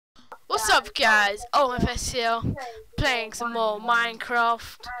What's up, guys? OMFS here, playing some more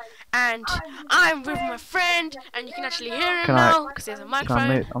Minecraft, and I'm with my friend, and you can actually hear him now because there's a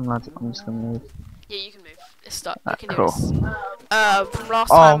microphone. I'm just gonna move. Yeah, you can move. Let's start. You can do Cool. this. From last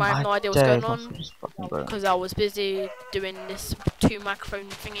time, I have no idea what's going on Just fucking broke. because I was busy doing this 2 microphone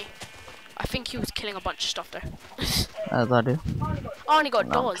thingy. I think he was killing a bunch of stuff though. As I do. Oh, and he got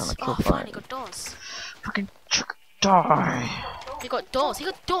Now I'm doors. trying to Oh, kill fine, fire. he got doors. Fucking die. He got doors. He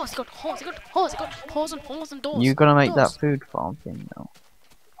got doors. He got holes. He got holes. He got holes and doors. You gotta make doors. that food farm thing now.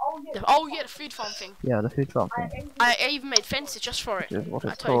 Oh yeah, the food farm thing. Yeah, the food farm thing. I even made fences just for it. Which is what I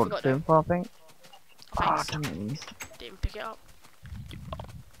it's totally called. forgot Food farm thing. Thanks. Damn it. Didn't pick it up.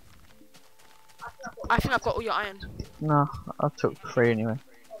 I think I've got all your iron. No, I took 3 anyway.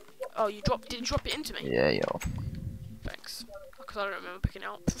 Oh, you dropped? Did you drop it into me? Yeah, yo. Thanks. Because I don't remember picking it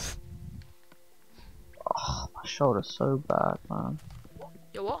up. Oh, my shoulder's so bad, man.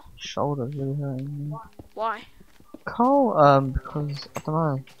 Your what? Shoulder's really hurting me. Why? Cold, because I don't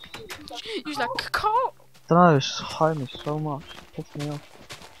know. You was like, Carl. I don't know, it's hurting me so much. It pisses me off.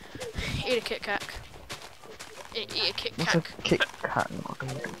 Eat a Kit Kat. Eat a Kit What's Kat. a Kit Kat?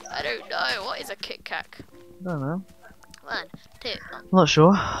 I don't know. What is a Kit Kat? I don't know. 1, 2. I'm not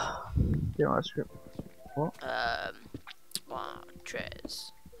sure. Get my script. What? 1, 3.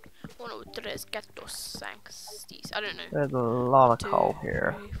 1, 3, 4, 5, 6. I don't know. There's a lot of 2, coal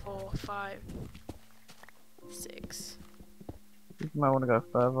here. 3, 4, 5, 6. You might want to go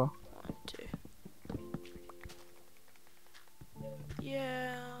further. 1, 2.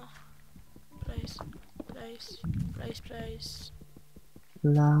 Yeah. Place.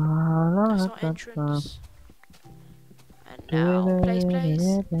 La la That's la not entrance. And now, place.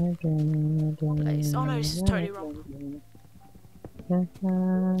 Oh no, this is totally wrong.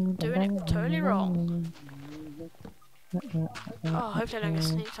 Doing it totally wrong. Oh, hopefully I don't get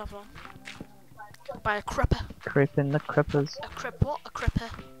sneaked up on. By a cripper. Creeping the crippers. A crip what? A cripper.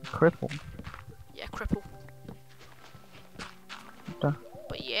 Cripple. Yeah, cripple. Duh.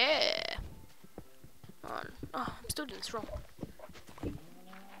 But yeah. Oh, I'm still doing this wrong.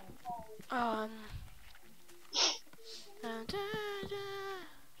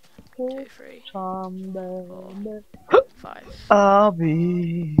 2, 3, 4, 5. I'll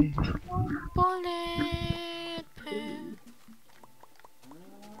be. Bullet pen.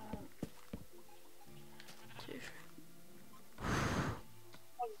 2, 3.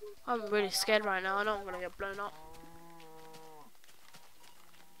 I'm really scared right now. I know I'm gonna get blown up.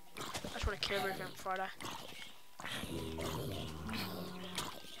 I just want to kill everything before I die.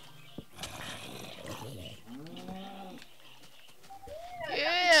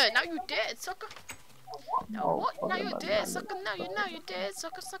 Yeah, now you dead, sucker. Now what? Now you dead, sucker. Now you dead,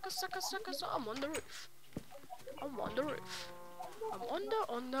 sucker. So I'm on the roof. I'm on the roof. I'm on the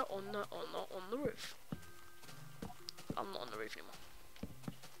roof. I'm not on the roof anymore.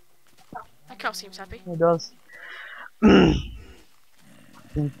 That cow seems happy. It does.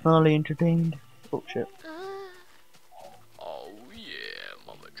 Been thoroughly entertained. Oh shit. Oh yeah,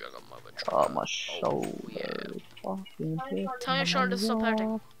 mama jugger. Oh, my shoulder. Oh, yeah. Tell your shoulder to stop hurting.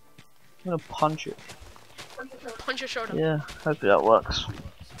 I'm gonna punch it. Punch your shoulder. Yeah, hopefully that works.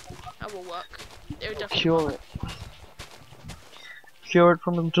 That will work. It will definitely Cure work. it. Cure it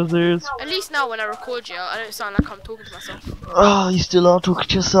from the disease. At least now when I record you, I don't sound like I'm talking to myself. Oh, you still are talking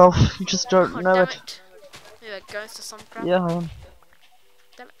to yourself. You just don't know damn it. it. Maybe a ghost or some crap. Yeah, I am.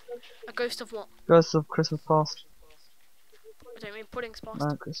 Damn it. A ghost of what? Ghost of Christmas past. I don't mean pudding's past.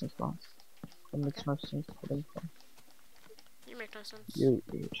 No, Christmas past. That makes no sense. Pudding past. You make no sense. You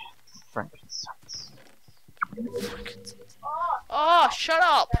eat Frankincense. Oh, shut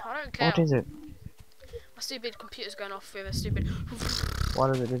up! I don't care. What is it? My stupid computer's going off with a stupid. Why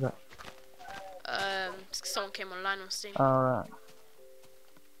does it do that? Someone came online on Steam. Alright.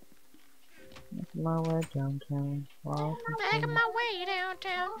 Making my way downtown. Making my way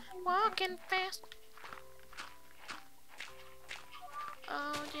downtown, walking fast.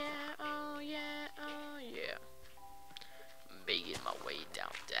 Oh yeah, oh yeah, oh yeah. Making my way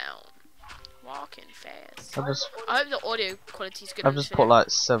downtown, walking fast. I hope the audio quality is good. I've just put like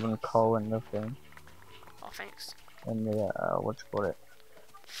 7 coal in the thing. Oh, thanks. In the what you call it?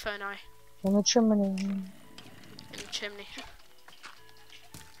 Ferni. In the chimney. In the chimney.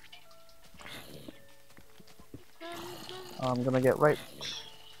 I'm gonna get raped.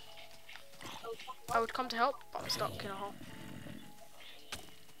 I would come to help, but I'm stuck in a hole.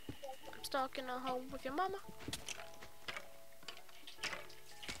 I'm stuck in a hole with your mama.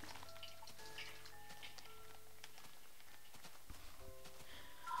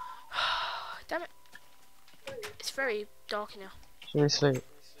 Damn it. It's very dark now. Seriously.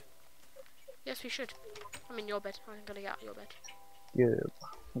 Yes, we should. I'm in your bed. I'm gonna get out of your bed. Yeah.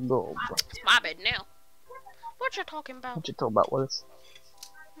 Go. It's my bed now. What you talking about? What you talk about, Willis?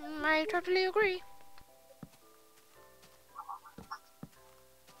 I totally agree.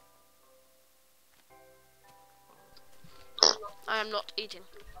 I am not eating.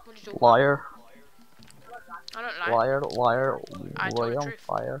 What are you talking about? Liar. I don't lie. Liar, liar. I Were told you the on truth.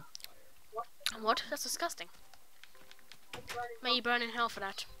 fire? What? That's disgusting. May you burn in hell for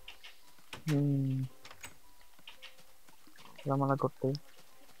that. I'm on a good day.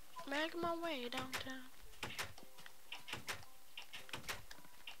 Make my way downtown.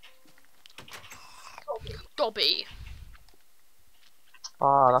 Dobby.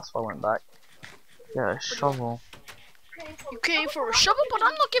 Ah, that's why I went back. Yeah, a What do you want? shovel. You came for a shovel, but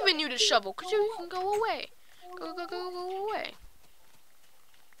I'm not giving you the shovel, because you can go away. Go away.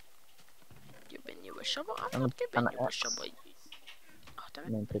 Giving you a shovel? I'm not giving you a shovel. Oh, damn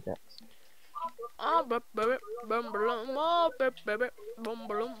it. Main pickaxe. Wasn't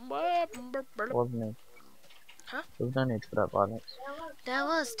me. Huh? There was no need for that violence. There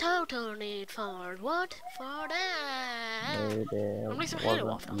was total need for what? For that. No, there I'm some Halo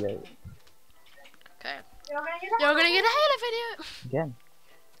wasn't. after. Yeah. Okay. You're gonna get a Halo video! Again.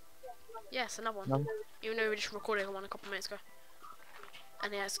 Yes, another one. No. Even though we just recorded one a couple minutes ago.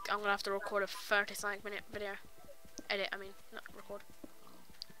 And yes, I'm gonna have to record a 30-minute video. Edit, I mean, not record.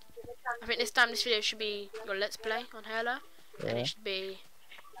 I think this time this video should be your Let's Play on Halo. Yeah. And it should be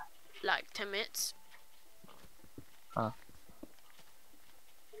like 10 minutes. Huh.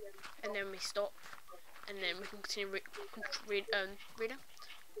 And then we stop. And then we can continue reading.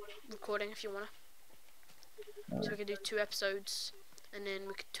 Recording if you wanna. So we can do 2 episodes. And then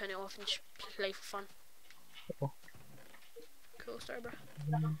we could turn it off and just play for fun. Cool. Cool story, bro.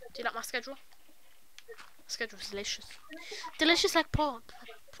 Do you like my schedule? My schedule's delicious. Delicious like pork.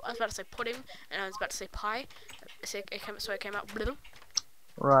 I was about to say pudding, and I was about to say pie. So it came out blue.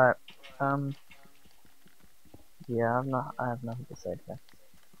 Right. Yeah, I have nothing to say today.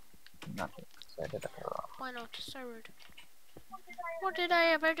 Nothing to say today at all. Why not? So rude. What did I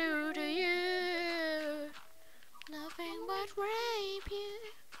ever do to you? Nothing but rape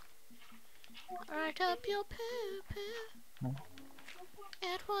you. Right up your poo-poo.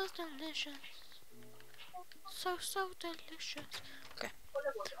 It was delicious. So delicious. Okay.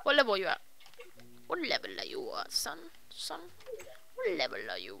 What level are you at? What level are you at, son? What level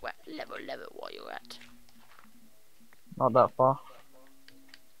are you at? Level what are you at? Not that far.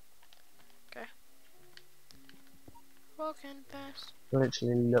 Okay. Walking fast.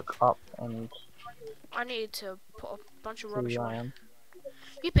 Literally look up and I need to put a bunch of see rubbish where I away. am.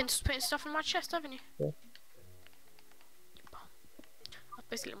 You've been putting stuff in my chest, haven't you? Yeah. You bum. That's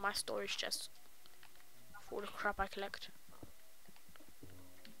basically my storage chest. For all the crap I collect.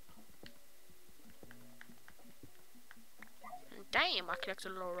 And damn, I collect a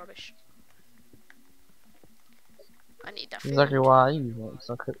lot of rubbish. I need that. Exactly why I use it.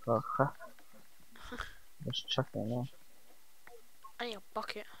 So I could just chuck it in there. I need a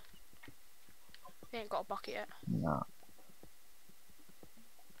bucket. We ain't got a bucket yet. No.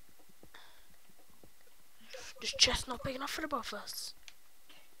 This chest not big enough for the both of us.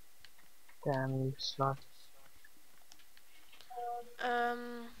 Damn you, slug.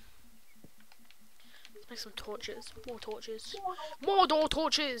 Let's make some torches. More torches. More door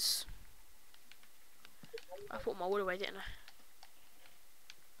torches! I put my wood away, didn't I?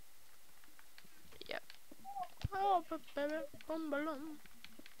 Yep. Oh, baby,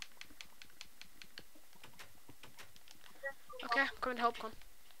 okay, I'm coming to help, Con.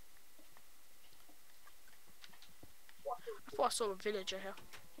 I thought I saw a villager here.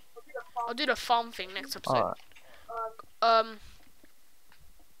 I'll do the farm thing next episode. Alright.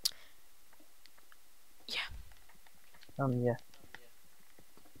 Yeah. Yeah.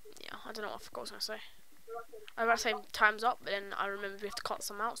 Yeah, I don't know what I was gonna say. I was about to say time's up, but then I remembered we have to cut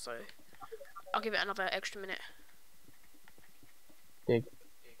some out, so I'll give it another extra minute. Dig.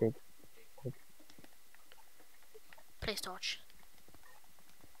 Place torch.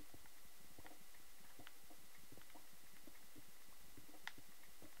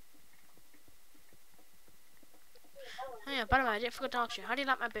 Oh yeah, by the way, I didn't forget to ask you, how do you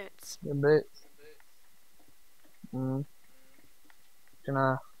like my boots? Your boots. They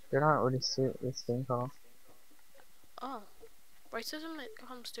don't really suit this skin color. Oh. Racism it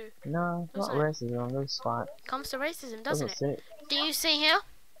comes to No, it's not Doesn't it? racism, that's fine. comes to racism, doesn't it? Suit. Do you see here?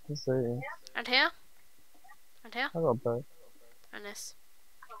 It's suiting. And here? And here? I got both. And this.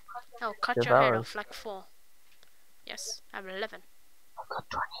 Oh, cut Your your head arrows. off like 4. Yes, I have 11. I've got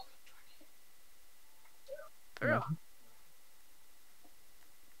 20. For real.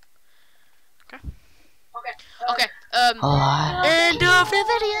 End of the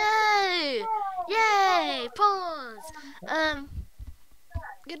video. Yay! Pause.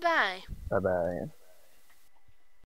 Goodbye. Bye bye.